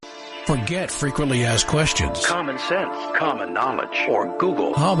Forget frequently asked questions. Common sense, common knowledge, or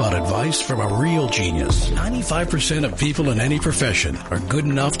Google. How about advice from a real genius? 95% of people in any profession are good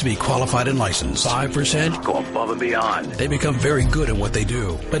enough to be qualified and licensed. 5% go above and beyond. They become very good at what they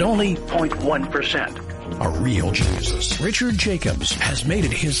do, but only 0.1% are real geniuses. Richard Jacobs has made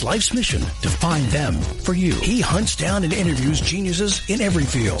it his life's mission to find them for you. He hunts down and interviews geniuses in every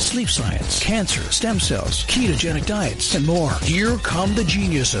field: sleep science, cancer, stem cells, ketogenic diets, and more. Here come the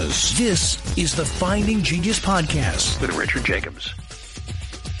geniuses. This is the Finding Genius Podcast with Richard Jacobs.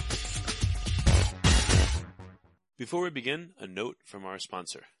 Before we begin, a note from our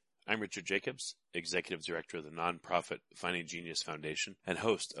sponsor. I'm Richard Jacobs, Executive Director of the nonprofit Finding Genius Foundation and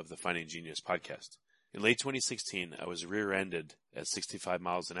host of the Finding Genius Podcast. In late 2016, I was rear-ended at 65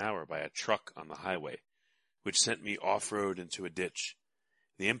 miles an hour by a truck on the highway, which sent me off-road into a ditch.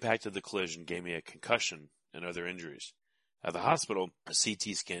 The impact of the collision gave me a concussion and other injuries. At the hospital, a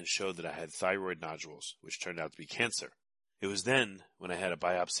CT scan showed that I had thyroid nodules, which turned out to be cancer. It was then, when I had a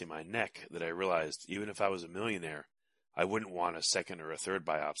biopsy of my neck, that I realized even if I was a millionaire, I wouldn't want a second or a third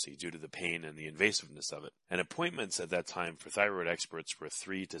biopsy due to the pain and the invasiveness of it. And appointments at that time for thyroid experts were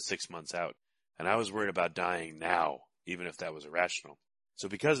 3 to 6 months out. And I was worried about dying now, even if that was irrational. So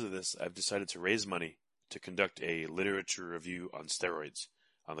because of this, I've decided to raise money to conduct a literature review on steroids,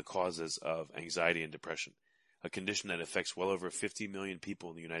 on the causes of anxiety and depression, a condition that affects well over 50 million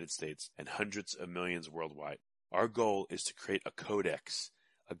people in the United States and hundreds of millions worldwide. Our goal is to create a codex,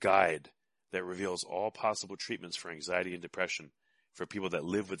 a guide that reveals all possible treatments for anxiety and depression for people that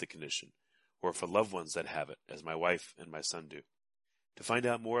live with the condition, or for loved ones that have it, as my wife and my son do. To find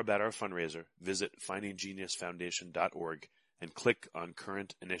out more about our fundraiser, visit findinggeniusfoundation.org and click on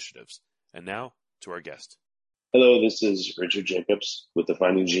current initiatives. And now, to our guest. Hello, this is Richard Jacobs with the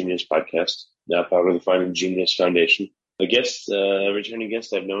Finding Genius Podcast, now part of the Finding Genius Foundation. A returning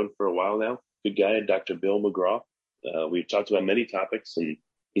guest I've known for a while now, good guy, Dr. Bill McGraw. We've talked about many topics, and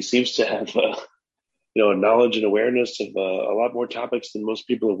he seems to have a knowledge and awareness of a lot more topics than most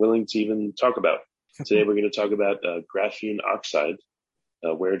people are willing to even talk about. Today we're going to talk about graphene oxide,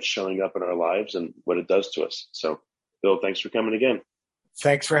 where it's showing up in our lives and what it does to us. So, Bill, thanks for coming again.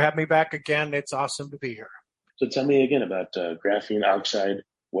 Thanks for having me back again. It's awesome to be here. So tell me again about graphene oxide.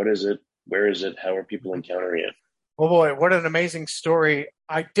 What is it? Where is it? How are people encountering it? Oh boy, what an amazing story.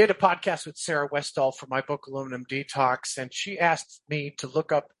 I did a podcast with Sarah Westall for my book, Aluminum Detox, and she asked me to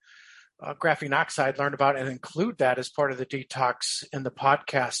look up graphene oxide, learn about it, and include that as part of the detox in the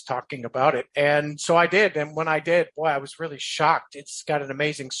podcast talking about it. And so I did. And when I did, boy, I was really shocked. It's got an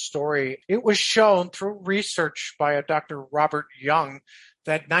amazing story. It was shown through research by a Dr. Robert Young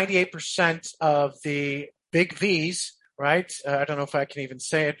that 98% of the big V's, right? I don't know if I can even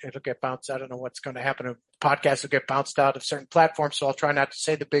say it. It'll get bounced. I don't know what's going to happen. Podcasts will get bounced out of certain platforms, so I'll try not to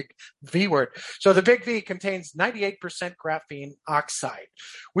say the big V word. So the big V contains 98% graphene oxide,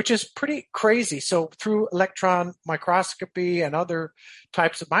 which is pretty crazy. So through electron microscopy and other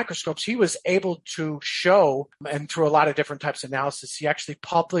types of microscopes, he was able to show, and through a lot of different types of analysis, he actually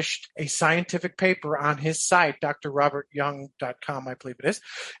published a scientific paper on his site, drrobertyoung.com, I believe it is,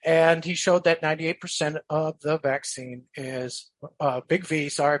 and he showed that 98% of the vaccine is Big V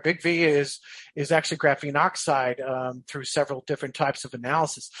is actually graphene oxide through several different types of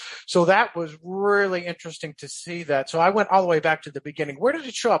analysis. So that was really interesting to see that. So I went all the way back to the beginning. Where did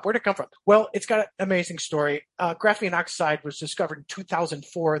it show up? Where did it come from? Well, it's got an amazing story. Graphene oxide was discovered in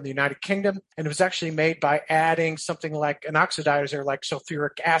 2004 in the United Kingdom, and it was actually made by adding something like an oxidizer like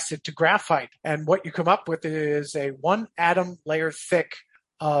sulfuric acid to graphite. And what you come up with is a one atom layer thick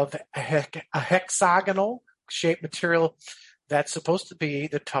of a hexagonal shaped material that's supposed to be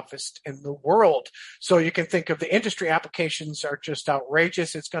the toughest in the world. So you can think of the industry applications are just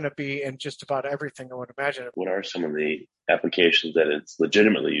outrageous. It's going to be in just about everything I would imagine. What are some of the applications that it's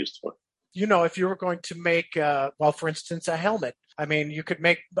legitimately used for? If you were going to make, for instance, a helmet, I mean, you could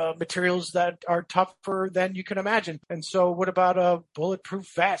make materials that are tougher than you can imagine. And so what about a bulletproof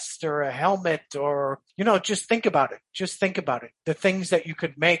vest or a helmet or, just think about it. Just think about it. The things that you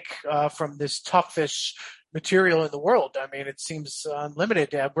could make from this toughest material in the world. I mean, it seems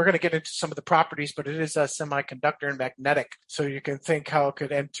unlimited. We're going to get into some of the properties, but it is a semiconductor and magnetic. So you can think how it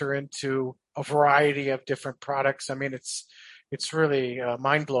could enter into a variety of different products. I mean, it's really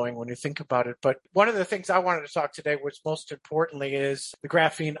mind-blowing when you think about it. But one of the things I wanted to talk today, which most importantly is the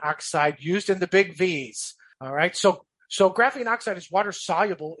graphene oxide used in the big V's. All right. So So graphene oxide is water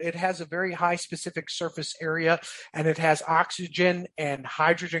soluble. It has a very high specific surface area, and it has oxygen and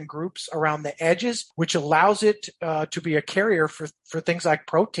hydrogen groups around the edges, which allows it to be a carrier for things like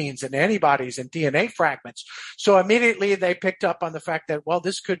proteins and antibodies and DNA fragments. So immediately they picked up on the fact that, well,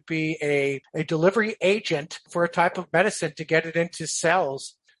 this could be a delivery agent for a type of medicine to get it into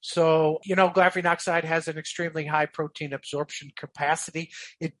cells. So, graphene oxide has an extremely high protein absorption capacity.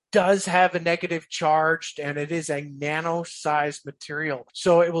 It does have a negative charge, and it is a nano-sized material.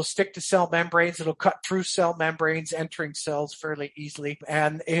 So it will stick to cell membranes. It'll cut through cell membranes, entering cells fairly easily.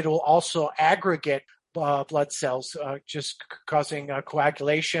 And it'll also aggregate blood cells, just causing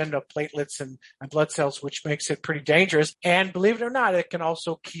coagulation of platelets and blood cells, which makes it pretty dangerous. And believe it or not, it can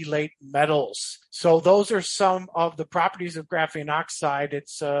also chelate metals. So those are some of the properties of graphene oxide.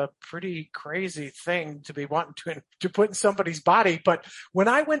 It's a pretty crazy thing to be wanting to put in somebody's body. But when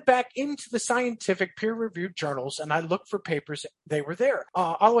I went back into the scientific peer-reviewed journals and I looked for papers, they were there.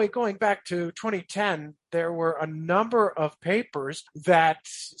 All the way going back to 2010, there were a number of papers that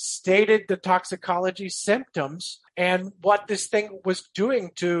stated the toxicology symptoms and what this thing was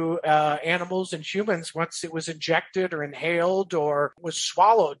doing to animals and humans once it was injected or inhaled or was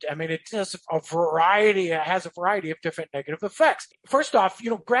swallowed. I mean, it has a variety of different negative effects. First off,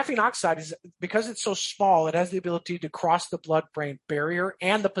 graphene oxide is, because it's so small, it has the ability to cross the blood-brain barrier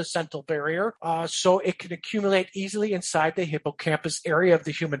and the placental barrier, so it can accumulate easily inside the hippocampus area of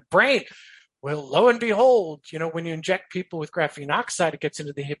the human brain. Well, lo and behold, when you inject people with graphene oxide, it gets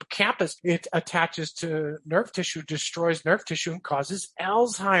into the hippocampus. It attaches to nerve tissue, destroys nerve tissue, and causes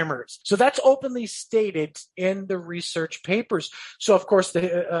Alzheimer's. So that's openly stated in the research papers. So, of course,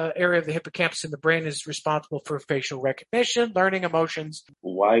 the area of the hippocampus in the brain is responsible for facial recognition, learning emotions.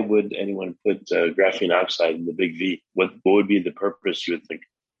 Why would anyone put graphene oxide in the big V? What would be the purpose, you would think?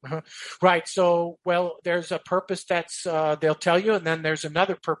 Right. So, well, there's a purpose that's they'll tell you, and then there's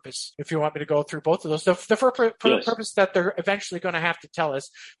another purpose if you want me to go through both of those. The purpose that they're eventually going to have to tell us,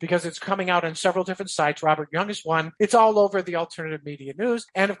 because it's coming out on several different sites. Robert Young is one. It's all over the alternative media news.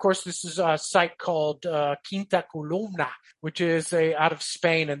 And, of course, this is a site called Quinta Columna, which is out of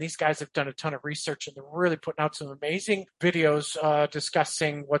Spain. And these guys have done a ton of research, and they're really putting out some amazing videos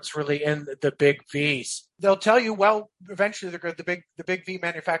discussing what's really in the big Vs. They'll tell you, well, eventually the big V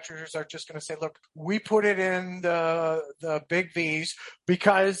manufacturers are just going to say, look, we put it in the big Vs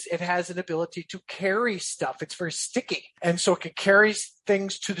because it has an ability to carry stuff. It's very sticky. And so it can carry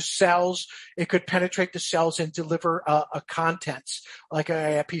things to the cells. It could penetrate the cells and deliver a contents, like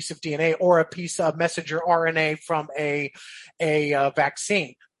a piece of DNA or a piece of messenger RNA from a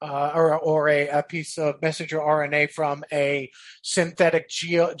vaccine. Or a piece of messenger RNA from a synthetic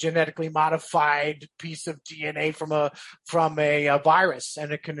genetically modified piece of DNA from a virus,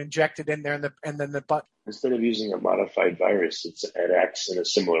 and it can inject it in there, and then the butt. Instead of using a modified virus, it acts in a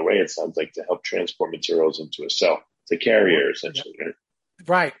similar way. It sounds like, to help transport materials into a cell. It's a carrier, essentially, right?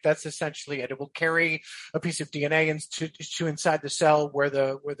 Right, that's essentially it. It will carry a piece of DNA into inside the cell where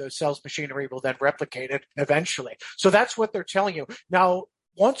the cell's machinery will then replicate it eventually. So that's what they're telling you. Now,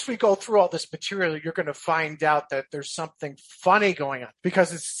 once we go through all this material, you're going to find out that there's something funny going on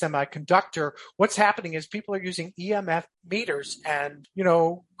because it's a semiconductor. What's happening is people are using EMF meters and,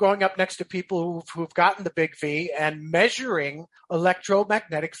 going up next to people who've gotten the big V and measuring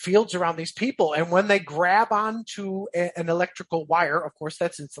electromagnetic fields around these people. And when they grab onto an electrical wire, of course,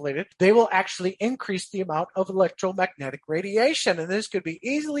 that's insulated, they will actually increase the amount of electromagnetic radiation. And this could be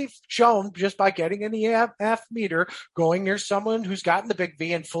easily shown just by getting an EMF meter going near someone who's gotten the big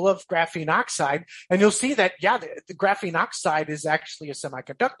V and full of graphene oxide. And you'll see that, the graphene oxide is actually a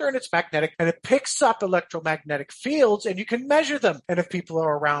semiconductor and it's magnetic and it picks up electromagnetic fields and you can measure them. And if people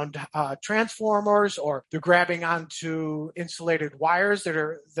are around transformers or they're grabbing onto insulated wires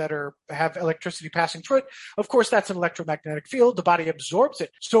that have electricity passing through it, of course, that's an electromagnetic field. The body absorbs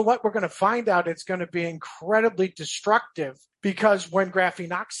it. So what we're going to find out, it's going to be incredibly destructive. Because when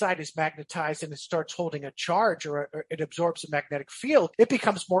graphene oxide is magnetized and it starts holding a charge or it absorbs a magnetic field, it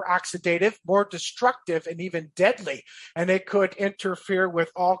becomes more oxidative, more destructive, and even deadly. And it could interfere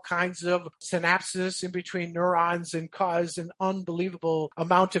with all kinds of synapses in between neurons and cause an unbelievable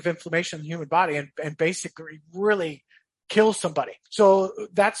amount of inflammation in the human body and basically really kill somebody. So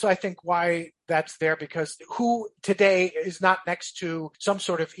that's, I think, why that's there, because who today is not next to some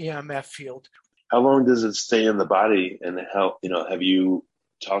sort of EMF field? How long does it stay in the body, and how, have you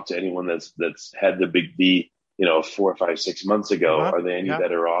talked to anyone that's had the big V, 4, 5, 6 months ago? Are they any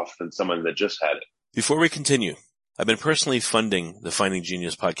better off than someone that just had it? Before we continue, I've been personally funding the Finding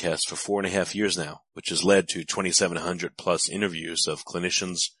Genius podcast for 4.5 years now, which has led to 2,700 plus interviews of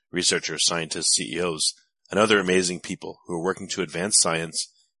clinicians, researchers, scientists, CEOs, and other amazing people who are working to advance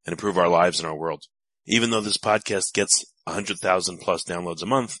science and improve our lives and our world. Even though this podcast gets 100,000 plus downloads a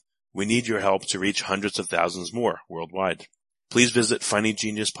month, we need your help to reach hundreds of thousands more worldwide. Please visit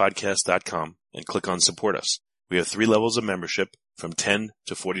findinggeniuspodcast.com and click on Support Us. We have 3 levels of membership from $10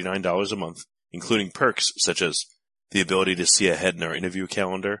 to $49 a month, including perks such as the ability to see ahead in our interview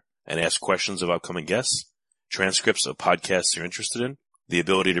calendar and ask questions of upcoming guests, transcripts of podcasts you're interested in, the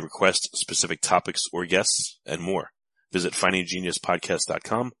ability to request specific topics or guests, and more. Visit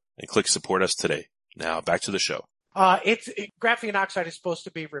findinggeniuspodcast.com and click Support Us today. Now back to the show. Graphene oxide is supposed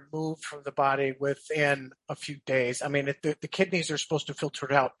to be removed from the body within a few days. I mean, the kidneys are supposed to filter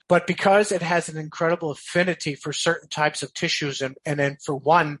it out, but because it has an incredible affinity for certain types of tissues, and then for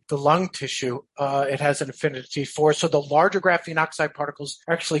one, the lung tissue, it has an affinity for. So the larger graphene oxide particles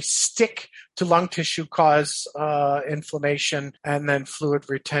actually stick to lung tissue, cause inflammation and then fluid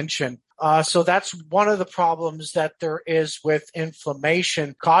retention. So that's one of the problems that there is with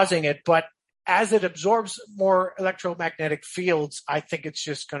inflammation causing it, but as it absorbs more electromagnetic fields, I think it's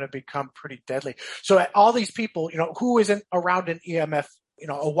just going to become pretty deadly. So all these people, who isn't around an EMF, a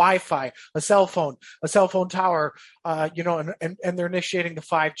Wi-Fi, a cell phone tower, and they're initiating the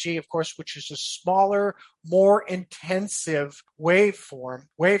 5G, of course, which is a smaller, more intensive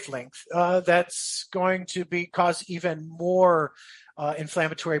wavelength, that's going to cause even more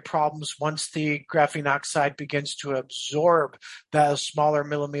inflammatory problems once the graphene oxide begins to absorb the smaller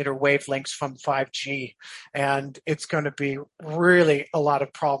millimeter wavelengths from 5G. And it's going to be really a lot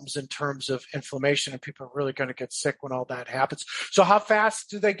of problems in terms of inflammation, and people are really going to get sick when all that happens. So how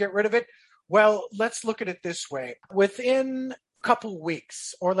fast do they get rid of it? Well, let's look at it this way. Within couple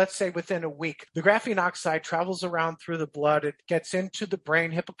weeks, or let's say within a week, the graphene oxide travels around through the blood. It gets into the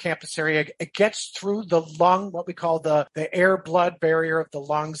brain hippocampus area. It gets through the lung, what we call the air-blood barrier of the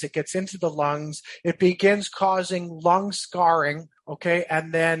lungs. It gets into the lungs. It begins causing lung scarring, okay,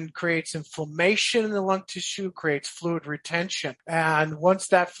 and then creates inflammation in the lung tissue, creates fluid retention. And once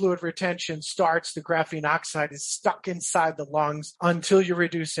that fluid retention starts, the graphene oxide is stuck inside the lungs until you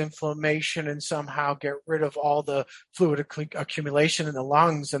reduce inflammation and somehow get rid of all the fluid accumulation in the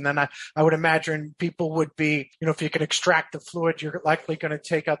lungs. And then I would imagine people would be, if you can extract the fluid, you're likely going to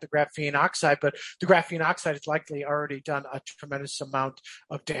take out the graphene oxide, but the graphene oxide has likely already done a tremendous amount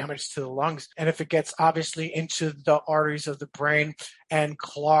of damage to the lungs. And if it gets obviously into the arteries of the brain and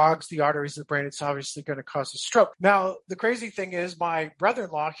clogs the arteries of the brain, it's obviously going to cause a stroke. Now, the crazy thing is my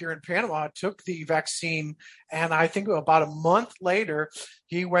brother-in-law here in Panama took the vaccine, and I think about a month later,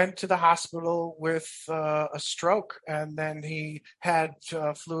 he went to the hospital with a stroke, and then he had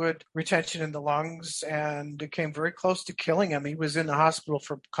fluid retention in the lungs, and it came very close to killing him. He was in the hospital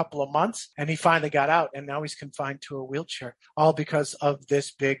for a couple of months, and he finally got out, and now he's confined to a wheelchair, all because of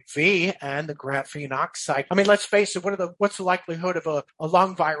this big V and the graphene oxide. I mean, let's face it, what's the likelihood of a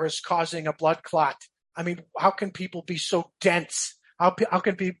lung virus causing a blood clot? I mean, how can people be so dense? How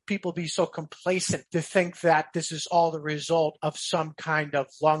can people be so complacent to think that this is all the result of some kind of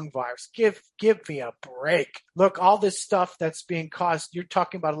lung virus? Give me a break. Look, all this stuff that's being caused, you're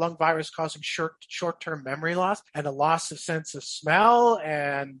talking about a lung virus causing short-term memory loss and a loss of sense of smell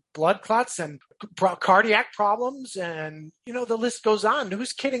and blood clots and cardiac problems, and the list goes on.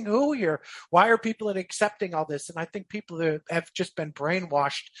 Who's kidding who here? Why are people accepting all this? And I think people have just been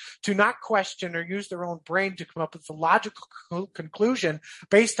brainwashed to not question or use their own brain to come up with a logical conclusion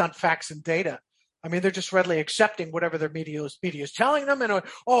based on facts and data. I mean, they're just readily accepting whatever their media is telling them, and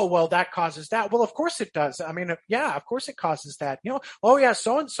that causes that. Well, of course it does. I mean, yeah, of course it causes that. Oh yeah,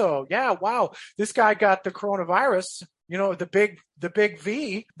 so and so. Yeah, wow, this guy got the coronavirus. The big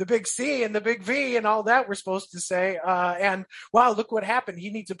V, the big C, and the big V, and all that we're supposed to say. And wow, look what happened.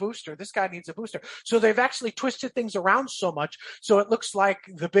 He needs a booster. This guy needs a booster. So they've actually twisted things around so much, so it looks like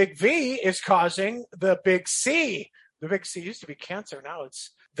the big V is causing the big C. The big C used to be cancer. Now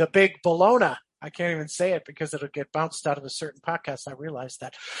it's the big bologna. I can't even say it because it'll get bounced out of a certain podcast. I realize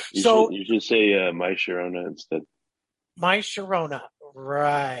that. You should say my Sharona instead. My Sharona.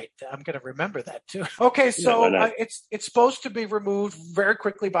 Right. I'm going to remember that too. Okay. So it's supposed to be removed very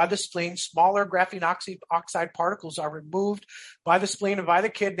quickly by the spleen. Smaller graphene oxide particles are removed by the spleen and by the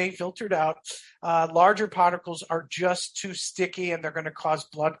kidney, filtered out. Larger particles are just too sticky, and they're going to cause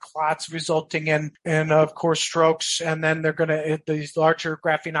blood clots, resulting in of course, strokes. And then these larger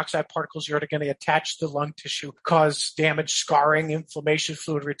graphene oxide particles are going to attach to the lung tissue, cause damage, scarring, inflammation,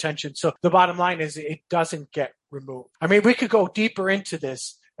 fluid retention. So the bottom line is it doesn't get removed. I mean, we could go deeper into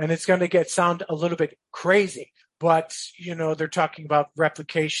this, and it's going to sound a little bit crazy, but they're talking about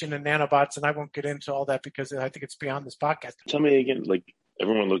replication and nanobots, and I won't get into all that because I think it's beyond this podcast. Tell me again, like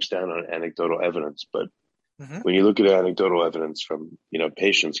everyone looks down on anecdotal evidence, but When you look at anecdotal evidence from,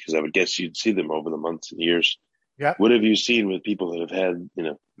 patients, because I would guess you'd see them over the months and years. Yeah. What have you seen with people that have had,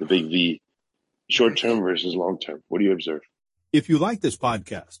 the big V, short-term versus long-term? What do you observe? If you like this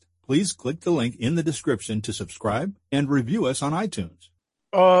podcast, please click the link in the description to subscribe and review us on iTunes.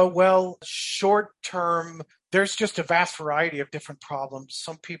 Well, short-term, there's just a vast variety of different problems.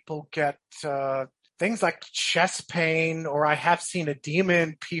 Some people get things like chest pain, or I have seen edema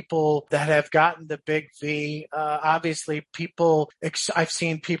in people that have gotten the big V. Obviously, I've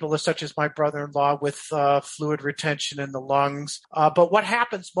seen people such as my brother-in-law with fluid retention in the lungs. But what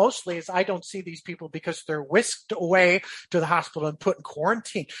happens mostly is I don't see these people because they're whisked away to the hospital and put in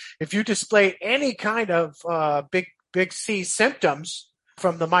quarantine. If you display any kind of big C symptoms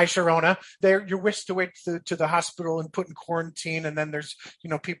from the My Sharona, you're whisked away to the hospital and put in quarantine, and then there's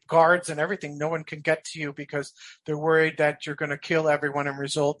people, guards and everything. No one can get to you because they're worried that you're going to kill everyone and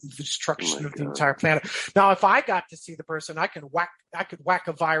result in the destruction of the entire planet. Now, if I got to see the person, I could whack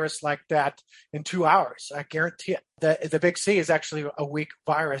a virus like that in 2 hours. I guarantee it. The big C is actually a weak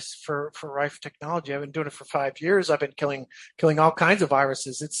virus for Rife Technology. I've been doing it for 5 years. I've been killing all kinds of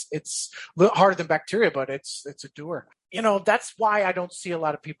viruses. It's a little harder than bacteria, but it's a doer. That's why I don't see a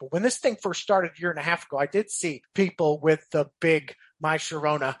lot of people. When this thing first started a year and a half ago, I did see people with the big My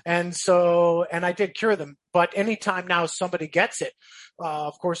Sharona. And I did cure them. But anytime now somebody gets it,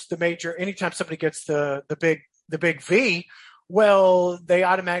 of course, anytime somebody gets the big V, well, they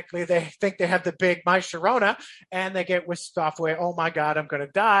think they have the big My Sharona, and they get whisked off away. Oh my God, I'm going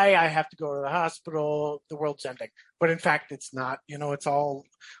to die. I have to go to the hospital. The world's ending. But in fact, it's not.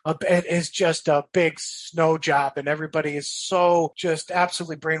 It is just a big snow job, and everybody is so just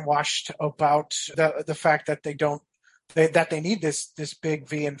absolutely brainwashed about the fact that they need this big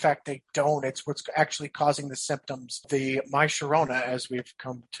V. In fact, they don't. It's what's actually causing the symptoms, the My Sharona, as we've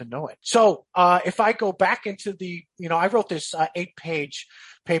come to know it. So if I go back into I wrote this 8-page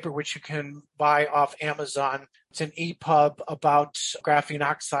paper, which you can buy off Amazon. It's an EPUB about graphene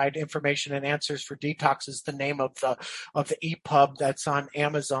oxide information and answers for detox is the name of the EPUB that's on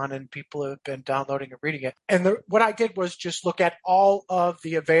Amazon, and people have been downloading and reading it. And what I did was just look at all of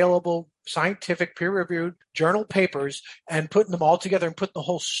the available scientific peer-reviewed journal papers and putting them all together and putting the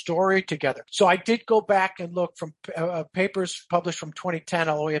whole story together. So I did go back and look from papers published from 2010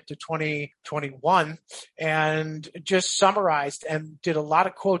 all the way up to 2021 and just summarized and did a lot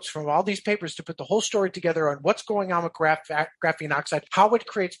of quotes from all these papers to put the whole story together on what's going on with graphene oxide, how it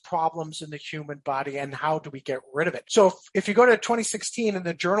creates problems in the human body, and how do we get rid of it. So if you go to 2016 in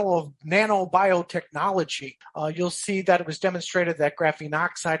the Journal of Nanobiotechnology, you'll see that it was demonstrated that graphene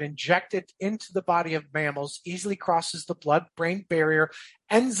oxide injected into the body of mammals easily crosses the blood-brain barrier,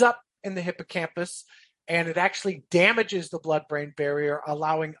 ends up in the hippocampus, and it actually damages the blood-brain barrier,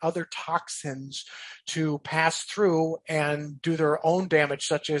 allowing other toxins to pass through and do their own damage,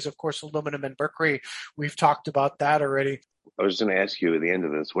 such as, of course, aluminum and mercury. We've talked about that already. I was going to ask you at the end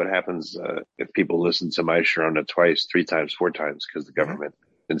of this, what happens if people listen to My Sharona twice, 3 times, 4 times, because the government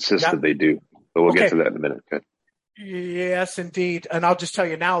insists that they do? But we'll get to that in a minute. Good. Yes, indeed. And I'll just tell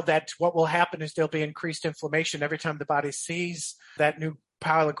you now that what will happen is there'll be increased inflammation every time the body sees that new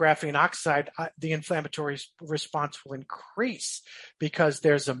pile of graphene oxide. The inflammatory response will increase because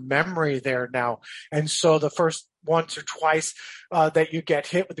there's a memory there now. And so the first once or twice that you get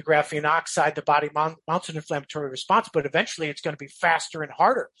hit with the graphene oxide, the body mounts an inflammatory response, but eventually it's going to be faster and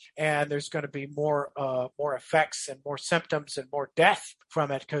harder, and there's going to be more effects and more symptoms and more death from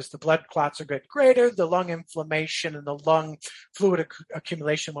it because the blood clots are getting greater, the lung inflammation and the lung fluid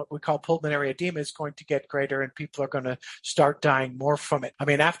accumulation, what we call pulmonary edema, is going to get greater, and people are going to start dying more from it. I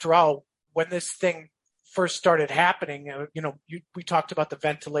mean, after all, when this thing first started happening, we talked about the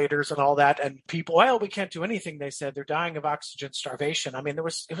ventilators and all that, and people, well, we can't do anything. They said they're dying of oxygen starvation. I mean, it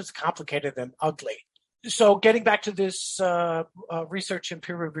was complicated and ugly. So getting back to this research in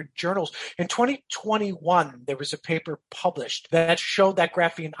peer-reviewed journals, in 2021, there was a paper published that showed that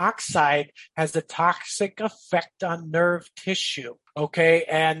graphene oxide has a toxic effect on nerve tissue, okay,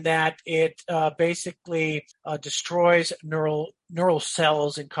 and that it basically destroys neural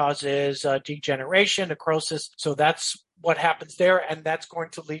cells and causes degeneration, necrosis. So that's what happens there, and that's going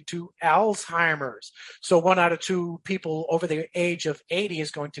to lead to Alzheimer's. So 1 out of 2 people over the age of 80 is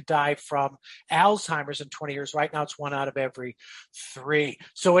going to die from Alzheimer's in 20 years. Right now, it's 1 out of every 3.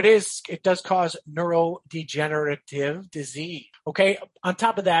 So it does cause neurodegenerative disease. Okay. On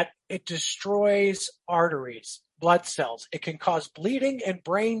top of that, it destroys arteries. blood cells. It can cause bleeding in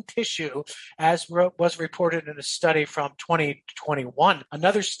brain tissue, as was reported in a study from 2021.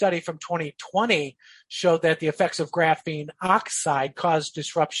 Another study from 2020 showed that the effects of graphene oxide cause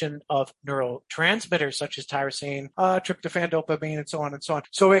disruption of neurotransmitters such as tyrosine, tryptophan, dopamine, and so on and so on.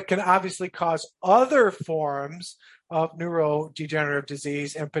 So it can obviously cause other forms of neurodegenerative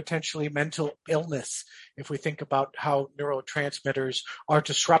disease and potentially mental illness if we think about how neurotransmitters are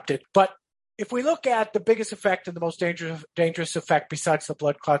disrupted. But if we look at the biggest effect and the most dangerous effect besides the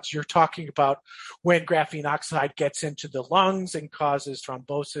blood clots, you're talking about when graphene oxide gets into the lungs and causes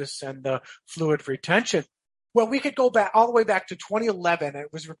thrombosis and the fluid retention. Well, we could go back all the way back to 2011. It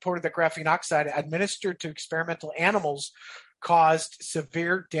was reported that graphene oxide administered to experimental animals caused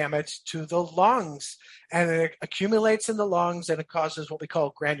severe damage to the lungs, and it accumulates in the lungs and it causes what we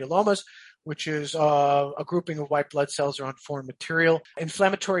call granulomas, which is a grouping of white blood cells around foreign material,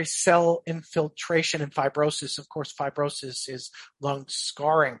 inflammatory cell infiltration, and fibrosis. Of course, fibrosis is lung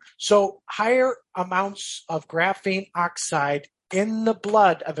scarring. So higher amounts of graphene oxide in the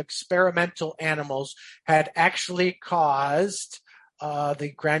blood of experimental animals had actually caused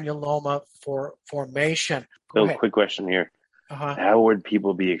the granuloma formation. Bill, quick question here. Uh-huh. How would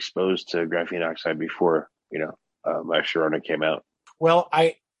people be exposed to graphene oxide before, my Sharona came out? Well,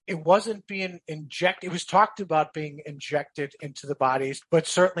 it wasn't being injected. It was talked about being injected into the bodies, but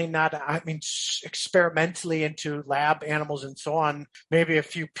certainly not, experimentally into lab animals and so on, maybe a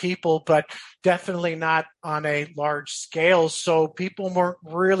few people, but definitely not on a large scale. So people weren't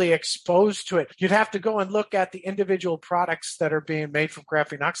really exposed to it. You'd have to go and look at the individual products that are being made from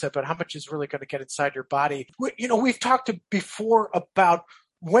graphene oxide, but how much is really going to get inside your body? We've talked before about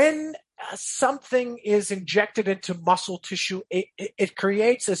when something is injected into muscle tissue, it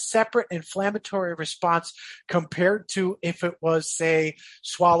creates a separate inflammatory response compared to if it was, say,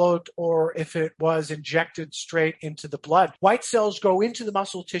 swallowed or if it was injected straight into the blood. White cells go into the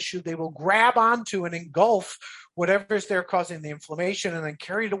muscle tissue. They will grab onto and engulf whatever is there causing the inflammation and then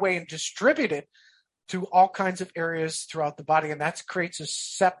carry it away and distribute it to all kinds of areas throughout the body. And that creates a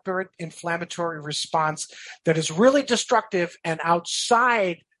separate inflammatory response that is really destructive and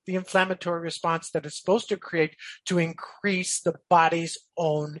outside the inflammatory response that it's supposed to create to increase the body's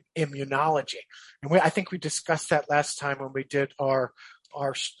own immunology. And I think we discussed that last time when we did our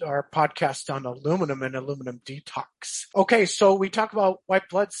podcast on aluminum and aluminum detox. Okay, so we talk about white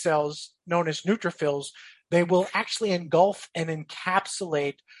blood cells known as neutrophils. They will actually engulf and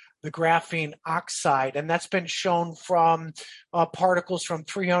encapsulate the graphene oxide, and that's been shown from particles from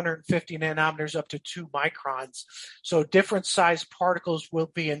 350 nanometers up to 2 microns. So different sized particles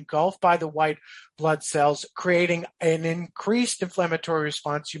will be engulfed by the white blood cells, creating an increased inflammatory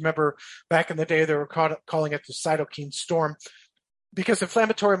response. You remember back in the day they were calling it the cytokine storm, because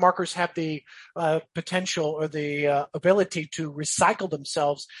inflammatory markers have the potential or the ability to recycle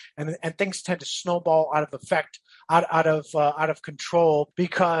themselves, and things tend to snowball out of control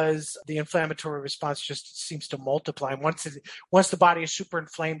because the inflammatory response just seems to multiply. And once the body is super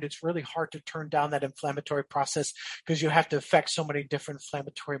inflamed, it's really hard to turn down that inflammatory process because you have to affect so many different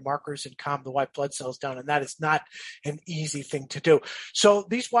inflammatory markers and calm the white blood cells down, and that is not an easy thing to do. So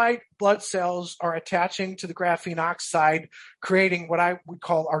these white blood cells are attaching to the graphene oxide, creating what I would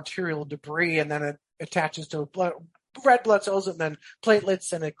call arterial debris, and then it attaches to red blood cells and then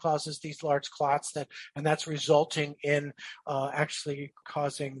platelets, and it causes these large clots and that's resulting in actually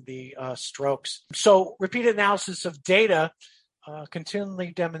causing the strokes. So repeated analysis of data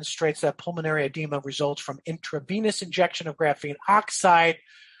continually demonstrates that pulmonary edema results from intravenous injection of graphene oxide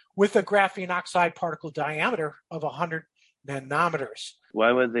with a graphene oxide particle diameter of 100 nanometers.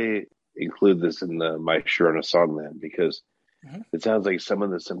 Why would they include this in the My Sharona song then? Because it sounds like some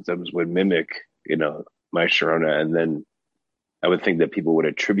of the symptoms would mimic, My Sharona, and then I would think that people would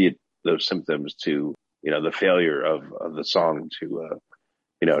attribute those symptoms to, the failure of the song to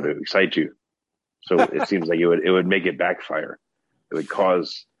excite you. So it seems like it would make it backfire. It would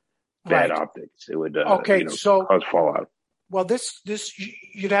cause bad optics. It would cause fallout. Well, this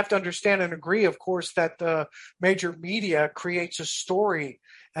you'd have to understand and agree, of course, that the major media creates a story,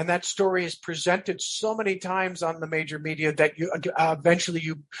 and that story is presented so many times on the major media that you eventually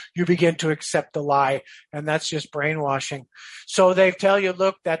you begin to accept the lie, and that's just brainwashing. So they tell you,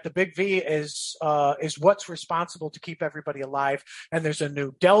 look, that the big V is what's responsible to keep everybody alive, and there's a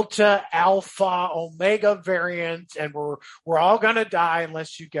new Delta, Alpha, Omega variant, and we're all going to die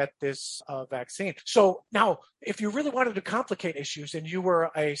unless you get this vaccine. So now, if you really wanted to complicate issues and you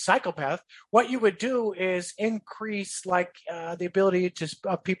were a psychopath, what you would do is increase the ability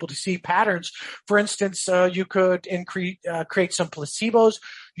to people to see patterns. For instance, you could create some placebos.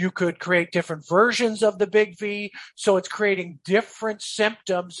 You could create different versions of the big V. So it's creating different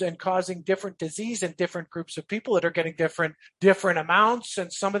symptoms and causing different disease in different groups of people that are getting different amounts.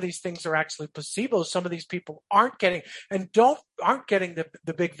 And some of these things are actually placebos. Some of these people aren't getting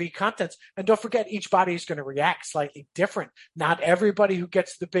the big V contents. And don't forget, each body is going to react slightly different. Not everybody who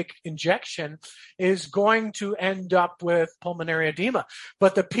gets the big injection is going to end up with pulmonary edema.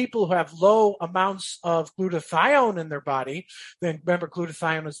 But the people who have low amounts of glutathione in their body, then remember,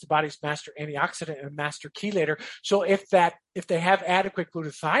 glutathione is the body's master antioxidant and master chelator. So if they have adequate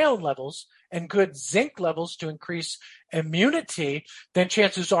glutathione levels and good zinc levels to increase immunity, then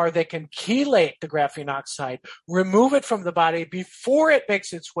chances are they can chelate the graphene oxide, remove it from the body before it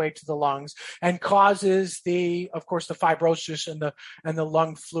makes its way to the lungs and causes of course, the fibrosis and the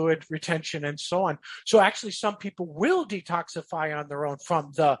lung fluid retention and so on. So actually, some people will detoxify on their own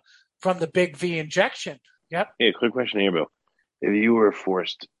from the big V injection. Yep. Hey, quick question here, Bill. If you were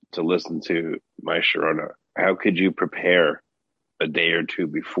forced to listen to my Sharona, how could you prepare a day or two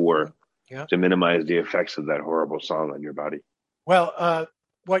before to minimize the effects of that horrible song on your body? Well,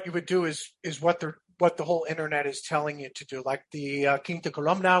 what you would do is what the whole internet is telling you to do. Like the Quinta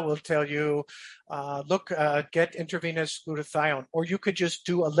Columna will tell you, get intravenous glutathione, or you could just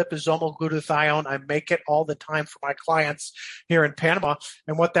do a liposomal glutathione. I make it all the time for my clients here in Panama.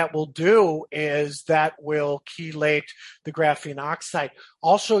 And what that will do is that will chelate the graphene oxide.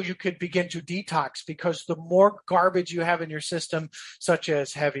 Also, you could begin to detox, because the more garbage you have in your system, such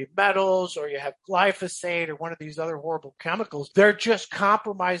as heavy metals, or you have glyphosate or one of these other horrible chemicals, they're just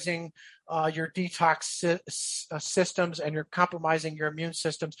compromising your detox systems, and you're compromising your immune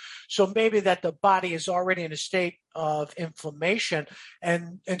systems. So maybe that the body is already in a state of inflammation,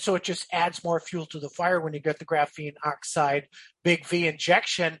 and so it just adds more fuel to the fire when you get the graphene oxide big V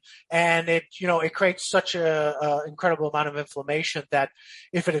injection, and it creates such a incredible amount of inflammation that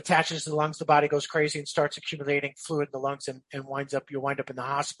if it attaches to the lungs, the body goes crazy and starts accumulating fluid in the lungs, and you'll wind up in the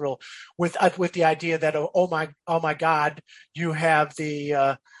hospital with the idea that oh my God, you have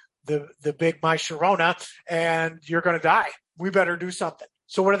the big My Sharona and you're going to die. We better do something.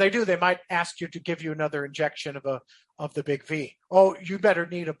 So what do? They might ask you to give you another injection of the big V. Oh, you better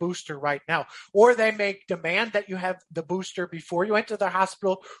need a booster right now. Or they may demand that you have the booster before you enter the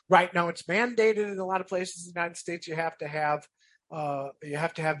hospital. Right now, it's mandated in a lot of places in the United States. You have to have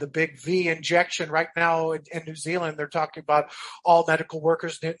the big V injection. Right now in New Zealand, they're talking about all medical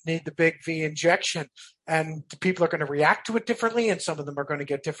workers need the big V injection, and people are going to react to it differently, and some of them are going to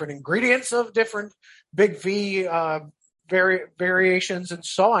get different ingredients of different big V variations and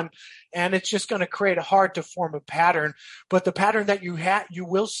so on. And it's just going to create hard to form a pattern. But the pattern that you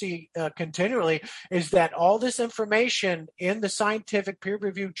will see continually is that all this information in the scientific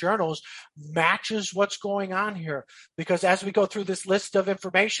peer-reviewed journals matches what's going on here. Because as we go through this list of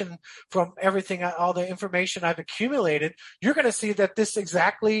information from everything, all the information I've accumulated, you're going to see that this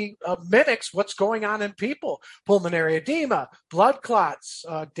exactly mimics what's going on in people. Pulmonary edema, blood clots,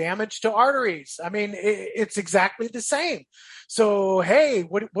 damage to arteries. I mean, it's exactly the same. So, hey,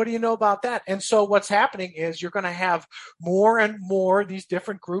 what do you know about that? And so what's happening is you're going to have more and more these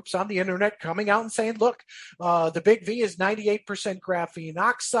different groups on the internet coming out and saying, look, the big V is 98% graphene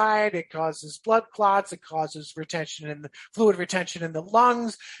oxide. It causes blood clots. It causes fluid retention in the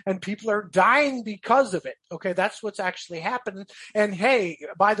lungs, and people are dying because of it. Okay, that's what's actually happening. And hey,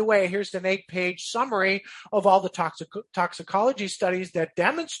 by the way, here's an 8-page summary of all the toxicology studies that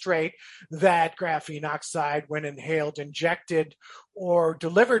demonstrate that graphene oxide, when inhaled, injected, or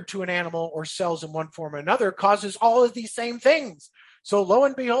delivered to an animal or cells in one form or another, causes all of these same things. So lo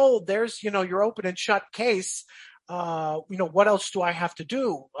and behold, there's, your open and shut case. What else do I have to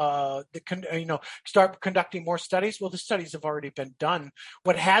do? Start conducting more studies? Well, the studies have already been done.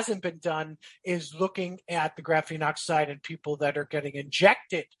 What hasn't been done is looking at the graphene oxide in people that are getting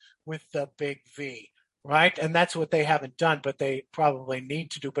injected with the big V. Right. And that's what they haven't done, but they probably need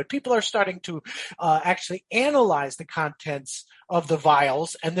to do. But people are starting to actually analyze the contents of the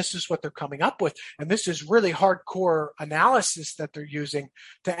vials, and this is what they're coming up with. And this is really hardcore analysis that they're using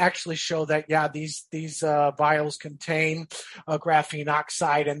to actually show that, these vials contain graphene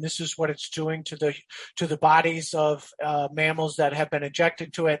oxide, and this is what it's doing to the bodies of mammals that have been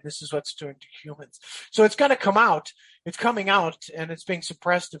injected to it. And this is what it's doing to humans. So it's going to come out. It's coming out, and it's being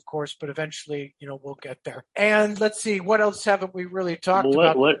suppressed, of course, but eventually, we'll get there. And let's see, what else haven't we really talked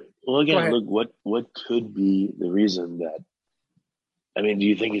about? What could be the reason that, do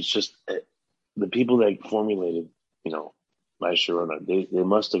you think it's just the people that formulated, My Sharona, they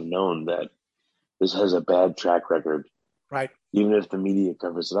must have known that this has a bad track record. Right. Even if the media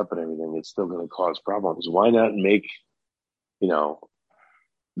covers it up and everything, it's still going to cause problems. Why not make,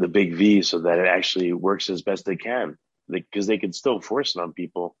 the big V so that it actually works as best they can, because they can still force it on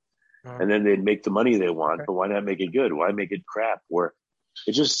people, and then they'd make the money they want. But why not make it good? Why make it crap? Or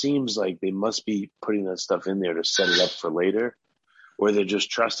it just seems like they must be putting that stuff in there to set it up for later, or they're just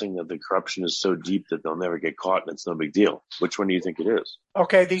trusting that the corruption is so deep that they'll never get caught and it's no big deal. Which one do you think it is?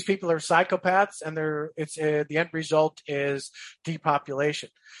 Okay, these people are psychopaths, and the end result is depopulation.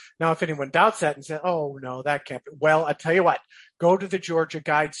 Now, if anyone doubts that and says, "Oh no, that can't be," well, I tell you what, go to the Georgia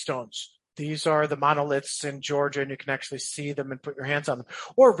Guidestones. These are the monoliths in Georgia, and you can actually see them and put your hands on them.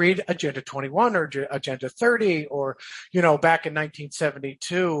 Or read Agenda 21 or Agenda 30, or back in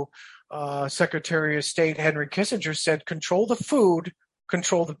 1972. Secretary of State Henry Kissinger said, control the food,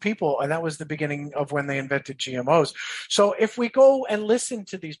 control the people. And that was the beginning of when they invented GMOs. So if we go and listen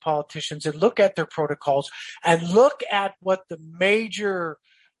to these politicians and look at their protocols and look at what the major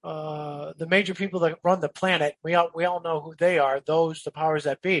people that run the planet, we all know who they are, the powers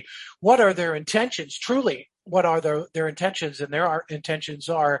that be. What are their intentions? Truly, what are their intentions? And their intentions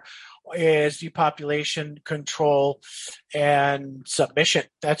is depopulation, control, and submission.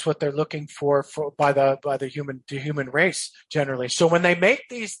 That's what they're looking for by the human race generally. So when they make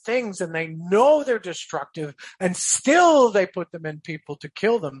these things and they know they're destructive and still they put them in people to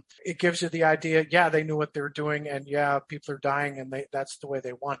kill them, it gives you the idea, yeah, they knew what they were doing, and yeah, people are dying, and that's the way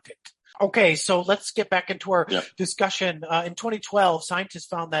they want it. Okay, so let's get back into our discussion. In 2012, scientists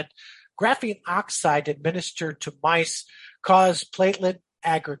found that graphene oxide administered to mice caused platelet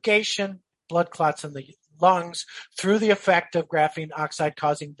aggregation, blood clots in the lungs through the effect of graphene oxide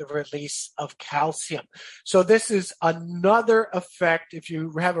causing the release of calcium. So this is another effect. If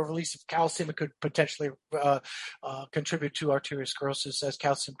you have a release of calcium, it could potentially contribute to arteriosclerosis, as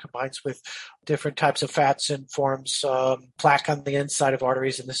calcium combines with different types of fats and forms plaque on the inside of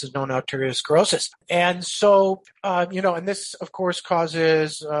arteries, and this is known as arteriosclerosis. And so, and this, of course,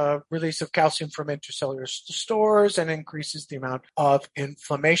 causes release of calcium from intracellular stores and increases the amount of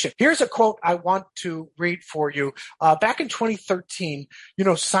inflammation. Here's a quote I want to read for you. Back in 2013,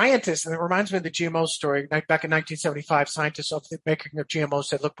 scientists, and it reminds me of the GMO story, back in 1975, scientists of the making of GMOs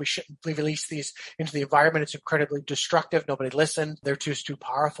said, look, we shouldn't release these into the environment. It's incredibly destructive. Nobody listened. They're too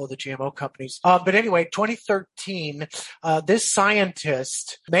powerful, the GMO companies. But anyway, 2013, this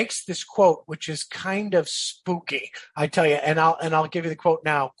scientist makes this quote, which is kind of spooky, I tell you, and I'll give you the quote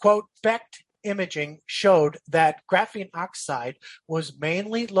now. Quote, SPECT imaging showed that graphene oxide was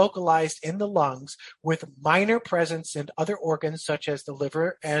mainly localized in the lungs with minor presence in other organs such as the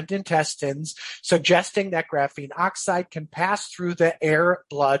liver and intestines, suggesting that graphene oxide can pass through the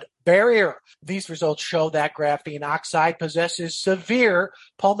air-blood barrier. These results show that graphene oxide possesses severe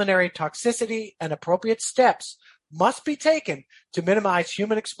pulmonary toxicity, and appropriate steps must be taken to minimize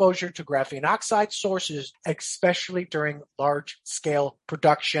human exposure to graphene oxide sources, especially during large-scale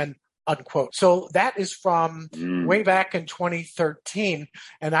production. Unquote. So that is from way back in 2013.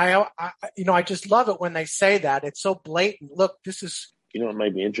 And I just love it when they say that. It's so blatant. Look, this is... what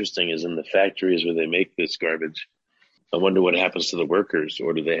might be interesting is in the factories where they make this garbage, I wonder what happens to the workers,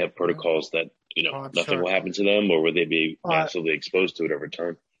 or do they have protocols that, nothing will happen to them, or will they be massively exposed to it over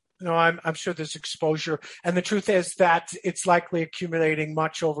time? I'm sure there's exposure. And the truth is that it's likely accumulating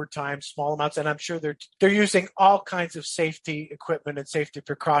much over time, small amounts. And I'm sure they're using all kinds of safety equipment and safety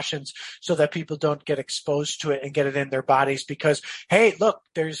precautions so that people don't get exposed to it and get it in their bodies. Because, hey, look,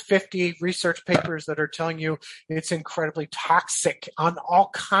 there's 50 research papers that are telling you it's incredibly toxic on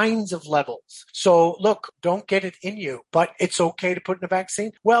all kinds of levels. So look, don't get it in you, but it's okay to put in a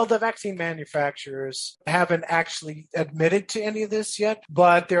vaccine. Well, the vaccine manufacturers haven't actually admitted to any of this yet,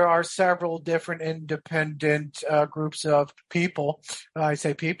 but there are several different independent groups of people. I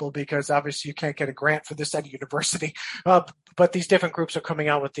say people because obviously you can't get a grant for this at a university. But these different groups are coming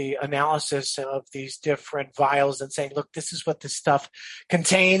out with the analysis of these different vials and saying, look, this is what this stuff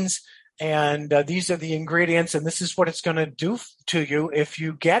contains. And these are the ingredients, and this is what it's going to do to you if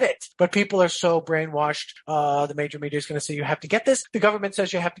you get it. But people are so brainwashed. The major media is going to say you have to get this. The government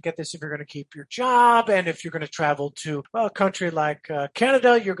says you have to get this if you're going to keep your job. And if you're going to travel to a country like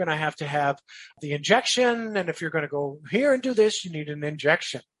Canada, you're going to have the injection. And if you're going to go here and do this, you need an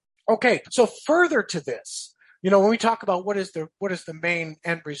injection. Okay, so further to this, when we talk about what is the main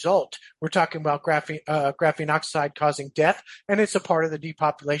end result, we're talking about graphene oxide causing death, and it's a part of the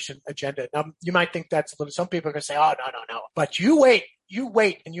depopulation agenda. Now, you might think that's a little. Some people are going to say, "Oh, no," but you wait,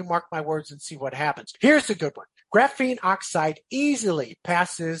 and you mark my words and see what happens. Here's the good one: Graphene oxide easily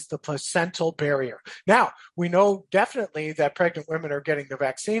passes the placental barrier. Now, we know definitely that pregnant women are getting the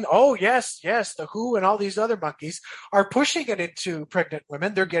vaccine. Oh, yes, the WHO and all these other monkeys are pushing it into pregnant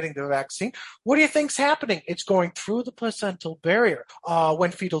women. They're getting the vaccine. What do you think's happening? It's going through the placental barrier.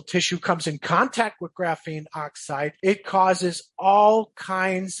 When fetal tissue comes in contact with graphene oxide, it causes all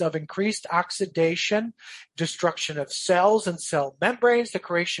kinds of increased oxidation, destruction of cells and cell membranes, the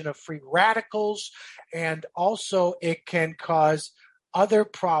creation of free radicals, and also it can cause other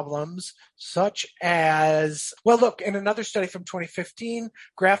problems such as, well, look, in another study from 2015,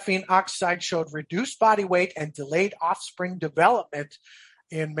 graphene oxide showed reduced body weight and delayed offspring development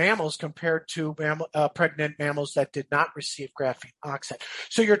in mammals compared to pregnant mammals that did not receive graphene oxide.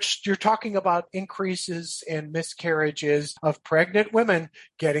 So you're talking about increases in miscarriages of pregnant women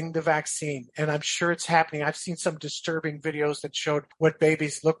getting the vaccine, and I'm sure it's happening. I've seen some disturbing videos that showed what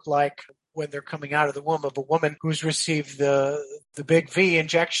babies look like when they're coming out of the womb of a woman who's received the big V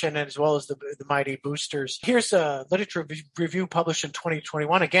injection as well as the mighty boosters. Here's a literature review published in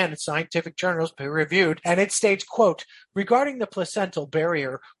 2021. Again, it's scientific journals, peer-reviewed, and it states, quote, regarding the placental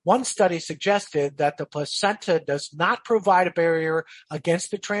barrier, one study suggested that the placenta does not provide a barrier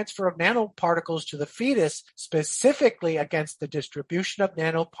against the transfer of nanoparticles to the fetus, specifically against the distribution of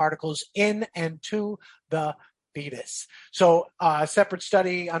nanoparticles in and to the fetus. So a separate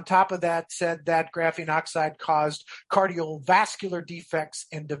study on top of that said that graphene oxide caused cardiovascular defects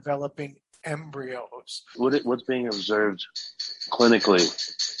in developing embryos. What's being observed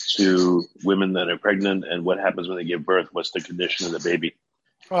clinically to women that are pregnant, and what happens when they give birth? What's the condition of the baby?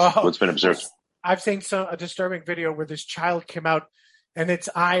 What's been observed? I've seen a disturbing video where this child came out and its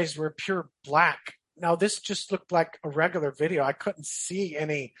eyes were pure black. Now, this just looked like a regular video. I couldn't see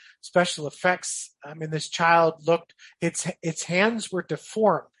any special effects. I mean, this child looked, its hands were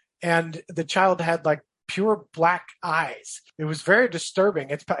deformed, and the child had like pure black eyes. It was very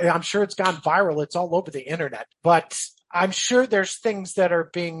disturbing. I'm sure it's gone viral. It's all over the internet. But I'm sure there's things that are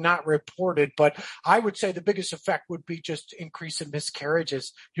being not reported, but I would say the biggest effect would be just increase in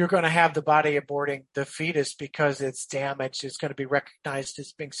miscarriages. You're going to have the body aborting the fetus because it's damaged. It's going to be recognized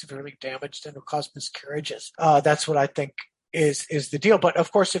as being severely damaged and will cause miscarriages. That's what I think is the deal. But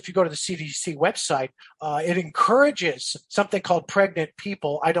of course, if you go to the CDC website, it encourages something called pregnant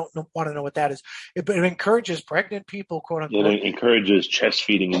people. I don't want to know what that is, but it encourages pregnant people, quote unquote. It encourages chest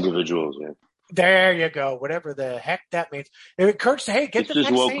feeding individuals. Yeah. There you go. Whatever the heck that means. It encourages, hey, get the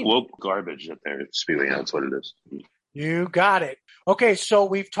vaccine. It's just woke garbage that they're spewing out. That's what it is. You got it. Okay, so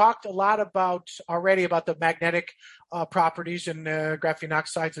we've talked a lot already about the magnetic properties in graphene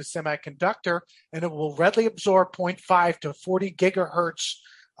oxides as semiconductor, and it will readily absorb 0.5 to 40 gigahertz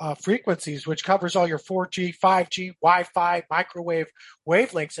frequencies, which covers all your 4G, 5G, Wi-Fi, microwave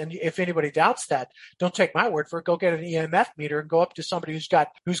wavelengths. And if anybody doubts that, don't take my word for it. Go get an EMF meter and go up to somebody who's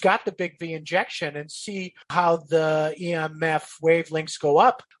got the big V injection and see how the EMF wavelengths go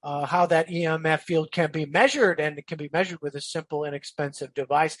up, how that EMF field can be measured, and it can be measured with a simple, inexpensive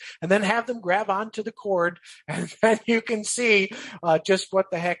device. And then have them grab onto the cord, and then you can see just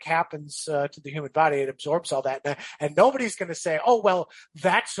what the heck happens to the human body. It absorbs all that, and nobody's going to say, "Oh, well,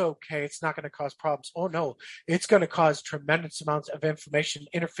 that's okay. It's not going to cause problems." Oh no, it's going to cause tremendous amounts of inflammation,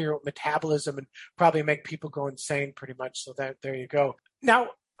 interfere with metabolism, and probably make people go insane pretty much. So there you go.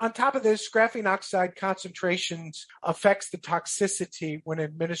 Now, on top of this, graphene oxide concentrations affects the toxicity when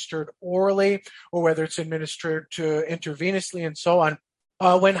administered orally or whether it's administered intravenously and so on.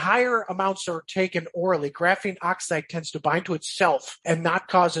 When higher amounts are taken orally, graphene oxide tends to bind to itself and not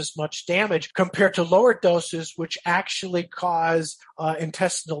cause as much damage compared to lower doses, which actually cause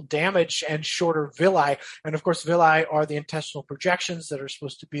intestinal damage and shorter villi. And of course, villi are the intestinal projections that are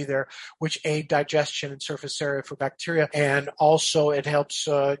supposed to be there, which aid digestion and surface area for bacteria. And also it helps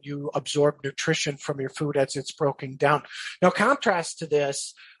you absorb nutrition from your food as it's broken down. Now, contrast to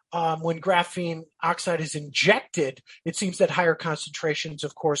this, when graphene oxide is injected, it seems that higher concentrations,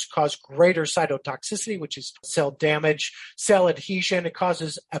 of course, cause greater cytotoxicity, which is cell damage, cell adhesion. It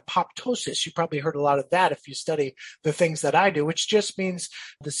causes apoptosis. You probably heard a lot of that if you study the things that I do, which just means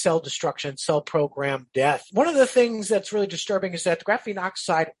the cell destruction, cell program death. One of the things that's really disturbing is that graphene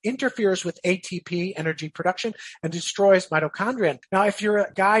oxide interferes with ATP, energy production, and destroys mitochondria. Now, if you're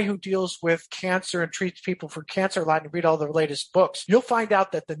a guy who deals with cancer and treats people for cancer a lot and read all the latest books, you'll find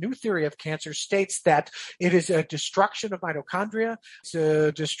out that the new theory of cancer states that it is a destruction of mitochondria, it's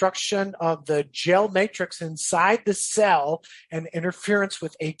a destruction of the gel matrix inside the cell and interference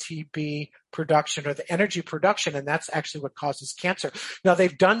with ATP production or the energy production, and that's actually what causes cancer. Now,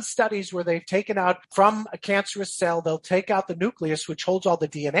 they've done studies where they've taken out from a cancerous cell, they'll take out the nucleus, which holds all the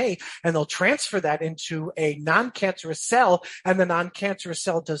DNA, and they'll transfer that into a non-cancerous cell, and the non-cancerous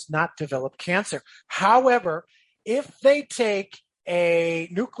cell does not develop cancer. However, if they take a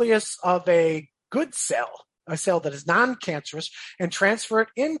nucleus of a good cell, a cell that is non-cancerous, and transfer it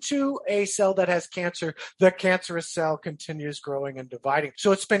into a cell that has cancer, the cancerous cell continues growing and dividing.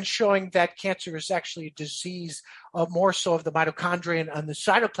 So it's been showing that cancer is actually a disease more so of the mitochondria and the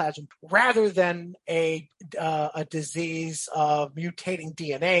cytoplasm rather than a disease of mutating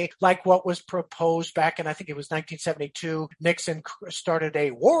DNA, like what was proposed back in, I think it was 1972. Nixon started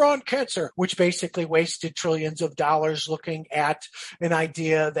a war on cancer, which basically wasted trillions of dollars looking at an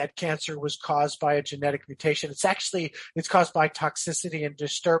idea that cancer was caused by a genetic mutation. It's caused by toxicity and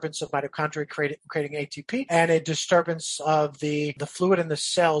disturbance of mitochondria creating ATP and a disturbance of the fluid in the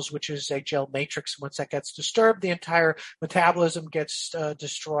cells, which is a gel matrix. Once that gets disturbed, the entire metabolism gets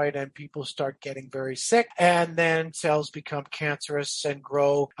destroyed and people start getting very sick. And then cells become cancerous and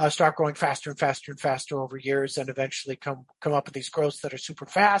start growing faster and faster and faster over years, and eventually come up with these growths that are super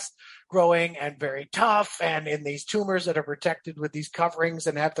fast growing and very tough, and in these tumors that are protected with these coverings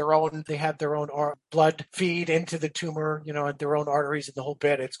and have their own blood feed into the tumor, and their own arteries and the whole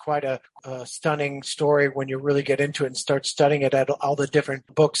bit. It's quite a stunning story when you really get into it and start studying it at all the different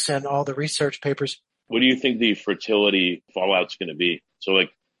books and all the research papers. What do you think the fertility fallout's going to be? So,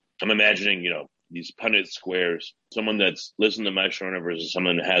 I'm imagining, these Punnett squares, someone that's lives in the Myshorna versus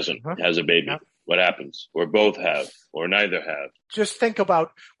someone that hasn't, has a baby. What happens? Or both have, or neither have. Just think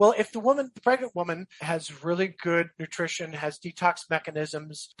about, if the pregnant woman has really good nutrition, has detox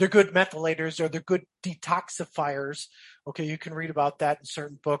mechanisms, they're good methylators or they're good detoxifiers. Okay, you can read about that in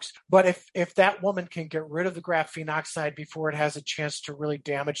certain books. But if that woman can get rid of the graphene oxide before it has a chance to really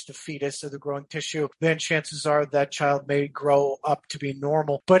damage the fetus or the growing tissue, then chances are that child may grow up to be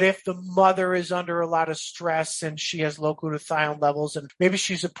normal. But if the mother is under a lot of stress and she has low glutathione levels and maybe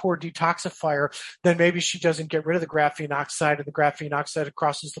she's a poor detoxifier, then maybe she doesn't get rid of the graphene oxide, and the graphene oxide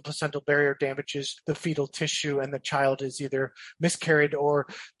crosses the placental barrier, damages the fetal tissue, and the child is either miscarried or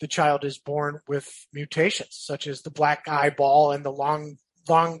the child is born with mutations such as the black eyeball and the long,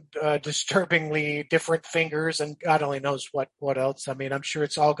 disturbingly different fingers, and God only knows what else. I mean, I'm sure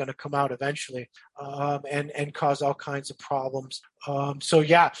it's all going to come out eventually, and cause all kinds of problems.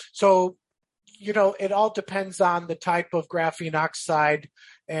 So it all depends on the type of graphene oxide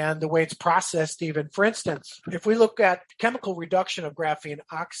and the way it's processed even. For instance, if we look at chemical reduction of graphene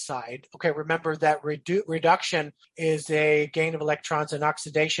oxide, remember that reduction is a gain of electrons and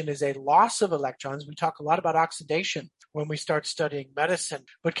oxidation is a loss of electrons. We talk a lot about oxidation when we start studying medicine.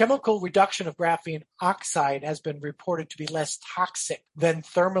 But chemical reduction of graphene oxide has been reported to be less toxic than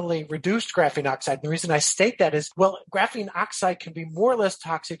thermally reduced graphene oxide. And the reason I state that is, graphene oxide can be more or less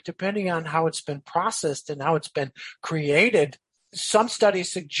toxic depending on how it's been processed and how it's been created. Some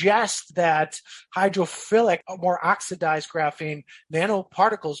studies suggest that hydrophilic, more oxidized graphene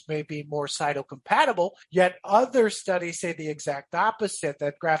nanoparticles may be more cytocompatible, yet other studies say the exact opposite,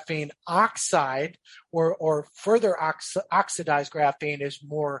 that graphene oxide or further oxidized graphene is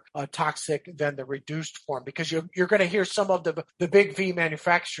more toxic than the reduced form, because you're going to hear some of the big V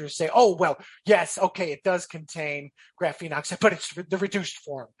manufacturers say, it does contain graphene oxide, but it's the reduced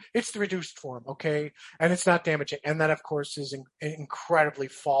form. It's the reduced form, okay? And it's not damaging. And that, of course, is incredibly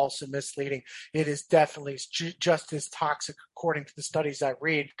false and misleading. It is definitely just as toxic, according to the studies I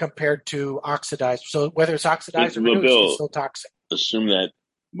read, compared to oxidized. So whether it's oxidized or reduced, it's still toxic. Assume that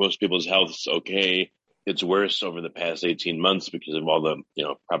most people's health is okay. It's worse over the past 18 months because of all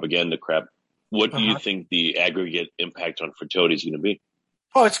the propaganda crap. What do you think the aggregate impact on fertility is going to be?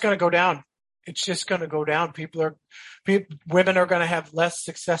 Oh, it's going to go down. It's just going to go down. Women are going to have less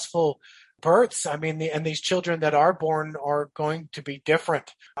successful births. I mean, and these children that are born are going to be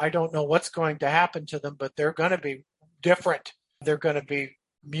different. I don't know what's going to happen to them, but they're going to be different. They're going to be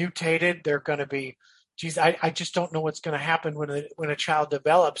mutated. They're going to be, I just don't know what's going to happen when a child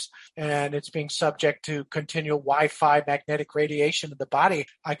develops and it's being subject to continual Wi-Fi magnetic radiation of the body.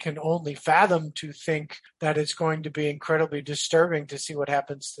 I can only fathom to think that it's going to be incredibly disturbing to see what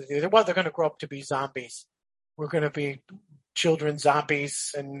happens to they're going to grow up to be zombies. We're going to be children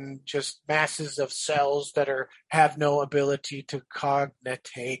zombies and just masses of cells that have no ability to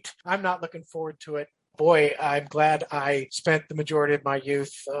cognitate. I'm not looking forward to it. Boy, I'm glad I spent the majority of my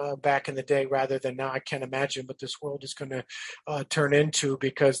youth back in the day rather than now. I can't imagine what this world is going to turn into,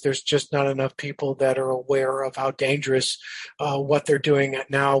 because there's just not enough people that are aware of how dangerous what they're doing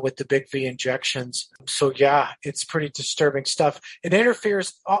now with the big V injections. So yeah, it's pretty disturbing stuff. It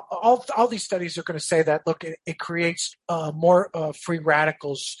interferes. All these studies are going to say that, look, it creates more free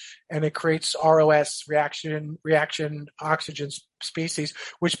radicals, and it creates ROS, reaction oxygen species,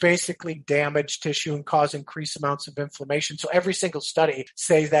 which basically damage tissue and cause increased amounts of inflammation. So every single study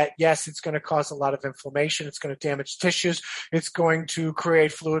says that, yes, it's going to cause a lot of inflammation. It's going to damage tissues. It's going to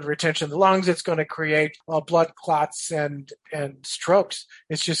create fluid retention in the lungs. It's going to create blood clots and strokes.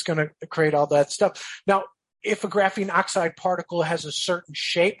 It's just going to create all that stuff. Now, if a graphene oxide particle has a certain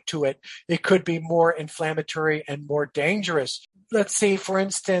shape to it, it could be more inflammatory and more dangerous. Let's see, for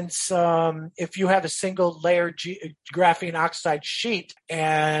instance, if you have a single layer graphene oxide sheet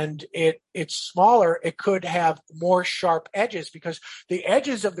and it's smaller, it could have more sharp edges, because the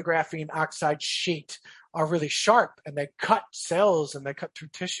edges of the graphene oxide sheet are really sharp, and they cut cells and they cut through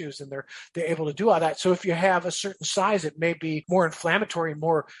tissues, and they're able to do all that. So if you have a certain size, it may be more inflammatory,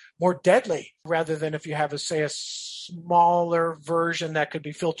 more deadly, rather than if you have a smaller version that could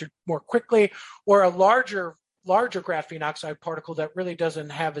be filtered more quickly, or a larger graphene oxide particle that really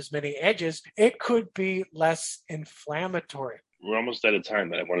doesn't have as many edges. It could be less inflammatory. We're almost out of time,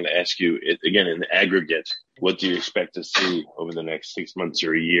 but I wanted to ask you, again, in the aggregate, what do you expect to see over the next 6 months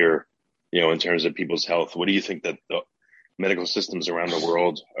or a year, in terms of people's health? What do you think that the medical systems around the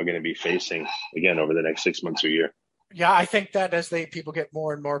world are going to be facing, again, over the next 6 months or a year? Yeah, I think that as people get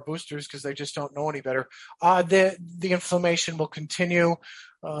more and more boosters, because they just don't know any better, the inflammation will continue.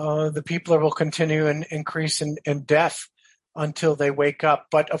 The people will continue and increase in death until they wake up.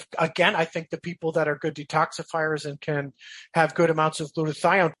 But again, I think the people that are good detoxifiers and can have good amounts of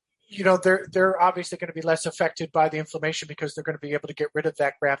glutathione, they're obviously going to be less affected by the inflammation, because they're going to be able to get rid of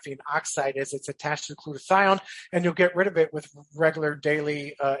that graphene oxide as it's attached to glutathione, and you'll get rid of it with regular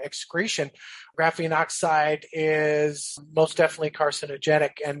daily excretion. Graphene oxide is most definitely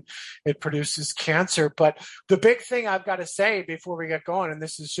carcinogenic, and it produces cancer. But the big thing I've got to say before we get going, and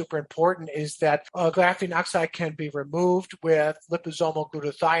this is super important, is that graphene oxide can be removed with liposomal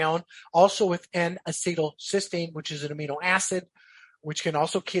glutathione, also with N-acetylcysteine, which is an amino acid, which can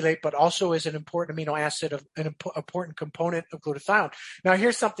also chelate, but also is an important amino acid, an important component of glutathione. Now,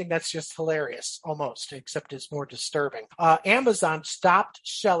 here's something that's just hilarious, almost, except it's more disturbing. Amazon stopped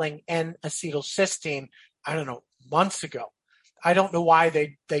selling N-acetylcysteine, I don't know, months ago. I don't know why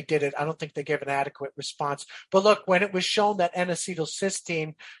they did it. I don't think they gave an adequate response. But look, when it was shown that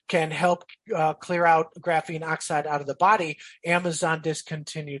N-acetylcysteine can help clear out graphene oxide out of the body, Amazon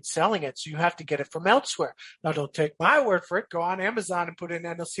discontinued selling it. So you have to get it from elsewhere. Now, don't take my word for it. Go on Amazon and put in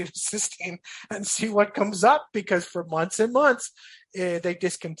N-acetylcysteine and see what comes up, because for months and months, they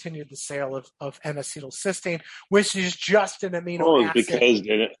discontinued the sale of N-acetylcysteine, which is just an amino acid. Because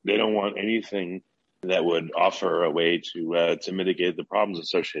they don't want anything that would offer a way to mitigate the problems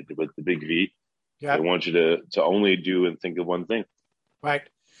associated with the big V. Yep. They want you to only do and think of one thing. Right.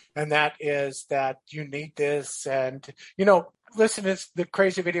 And that is that you need this. And, listen, it's the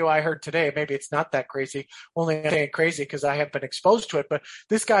crazy video I heard today. Maybe it's not that crazy. Only I'm saying crazy because I have been exposed to it. But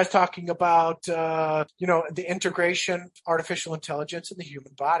this guy's talking about, the integration of artificial intelligence in the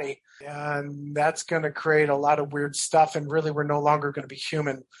human body. And that's going to create a lot of weird stuff. And really, we're no longer going to be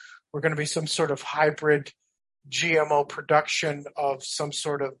human. We're going to be some sort of hybrid GMO production of some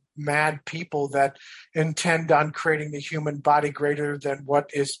sort of mad people that intend on creating the human body greater than what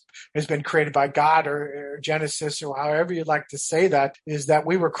has been created by God or Genesis, or however you'd like to say that, is that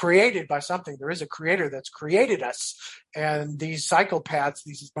we were created by something. There is a creator that's created us. And these psychopaths,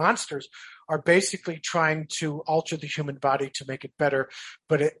 these monsters, are basically trying to alter the human body to make it better,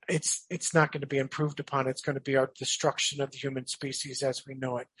 but it's not going to be improved upon. It's going to be our destruction of the human species as we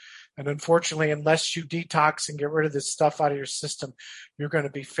know it. And unfortunately, unless you detox and get rid of this stuff out of your system, you're going to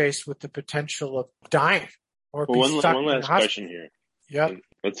be faced with the potential of dying or be stuck in the hospital. One last question here. Yeah.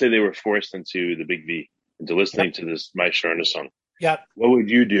 Let's say they were forced into the big V, into listening to this My Sharna song. Yeah. What would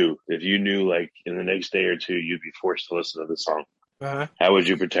you do if you knew, like, in the next day or two, you'd be forced to listen to the song? How would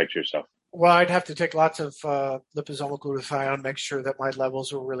you protect yourself? Well, I'd have to take lots of liposomal glutathione, make sure that my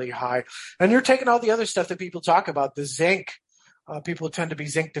levels are really high. And you're taking all the other stuff that people talk about, the zinc. People tend to be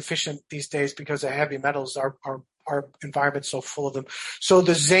zinc deficient these days because of heavy metals. Our environment's so full of them. So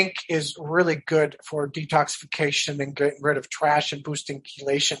the zinc is really good for detoxification and getting rid of trash and boosting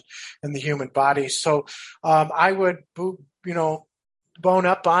chelation in the human body. So I would, bone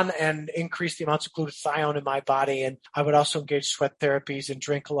up on and increase the amounts of glutathione in my body. And I would also engage sweat therapies and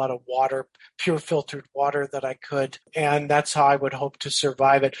drink a lot of water, pure filtered water that I could. And that's how I would hope to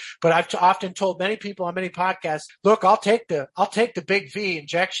survive it. But I've often told many people on many podcasts, look, I'll take the big V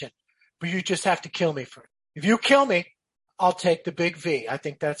injection, but you just have to kill me first. If you kill me, I'll take the big V. I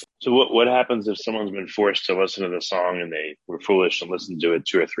think that's. So what happens if someone's been forced to listen to the song and they were foolish and listened to it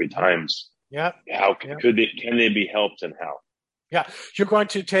 2 or 3 times? Yeah. Can they be helped, and how? Yeah, you're going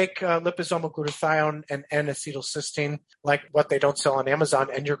to take liposomal glutathione and N-acetylcysteine, like what they don't sell on Amazon,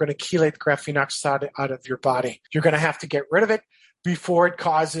 and you're going to chelate the graphene oxide out of your body. You're going to have to get rid of it before it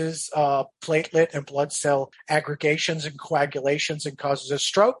causes platelet and blood cell aggregations and coagulations and causes a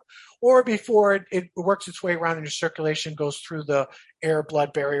stroke, or before it works its way around in your circulation, goes through the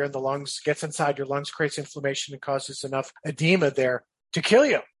air-blood barrier in the lungs, gets inside your lungs, creates inflammation, and causes enough edema there to kill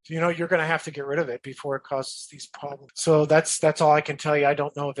you. You're going to have to get rid of it before it causes these problems. So that's all I can tell you. I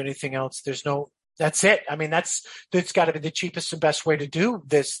don't know of anything else. That's it. I mean, that's got to be the cheapest and best way to do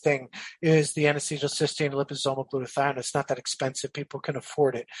this thing is the N-acetylcysteine liposomal glutathione. It's not that expensive. People can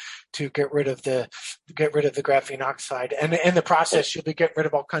afford it to get rid of the graphene oxide. And in the process, you'll be getting rid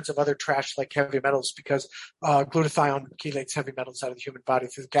of all kinds of other trash like heavy metals because glutathione chelates heavy metals out of the human body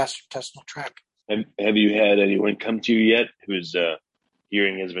through the gastrointestinal tract. Have you had anyone come to you yet whose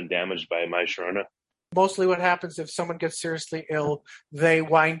hearing has been damaged by my Sharona? Mostly what happens if someone gets seriously ill, they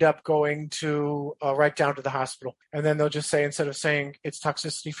wind up going to right down to the hospital. And then they'll just say, instead of saying it's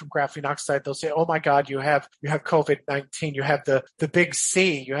toxicity from graphene oxide, they'll say, oh my God, you have COVID-19. You have the big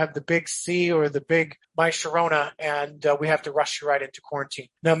C. You have the big C or the big my Sharona, and we have to rush you right into quarantine.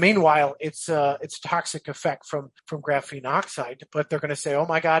 Now, meanwhile, it's toxic effect from graphene oxide, but they're going to say, oh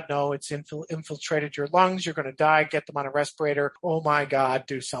my God, no, it's infiltrated your lungs. You're going to die. Get them on a respirator. Oh my God,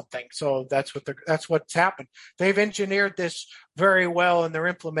 do something. So that's what's happened. They've engineered this very well, and they're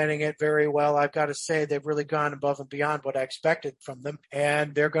implementing it very well. I've got to say they've really gone above and beyond what I expected from them,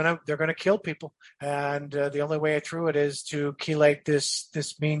 and they're gonna kill people. And the only way through it is to chelate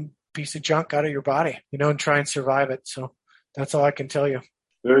this mean piece of junk out of your body, and try and survive it. So that's all I can tell you.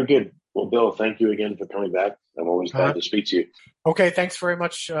 Very good. Well, Bill, thank you again for coming back. I'm always glad to speak to you. Okay, thanks very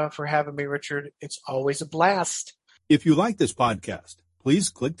much for having me, Richard. It's always a blast. If you like this podcast, please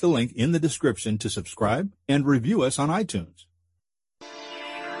click the link in the description to subscribe and review us on iTunes.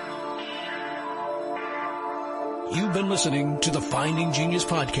 You've been listening to the Finding Genius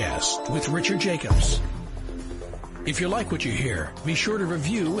podcast with Richard Jacobs. If you like what you hear, be sure to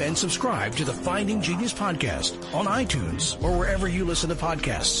review and subscribe to the Finding Genius podcast on iTunes or wherever you listen to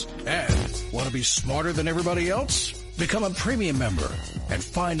podcasts. And want to be smarter than everybody else? Become a premium member at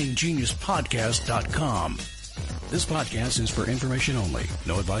findinggeniuspodcast.com. This podcast is for information only.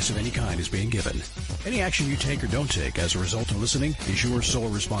 No advice of any kind is being given. Any action you take or don't take as a result of listening is your sole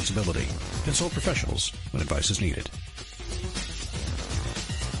responsibility. Consult professionals when advice is needed.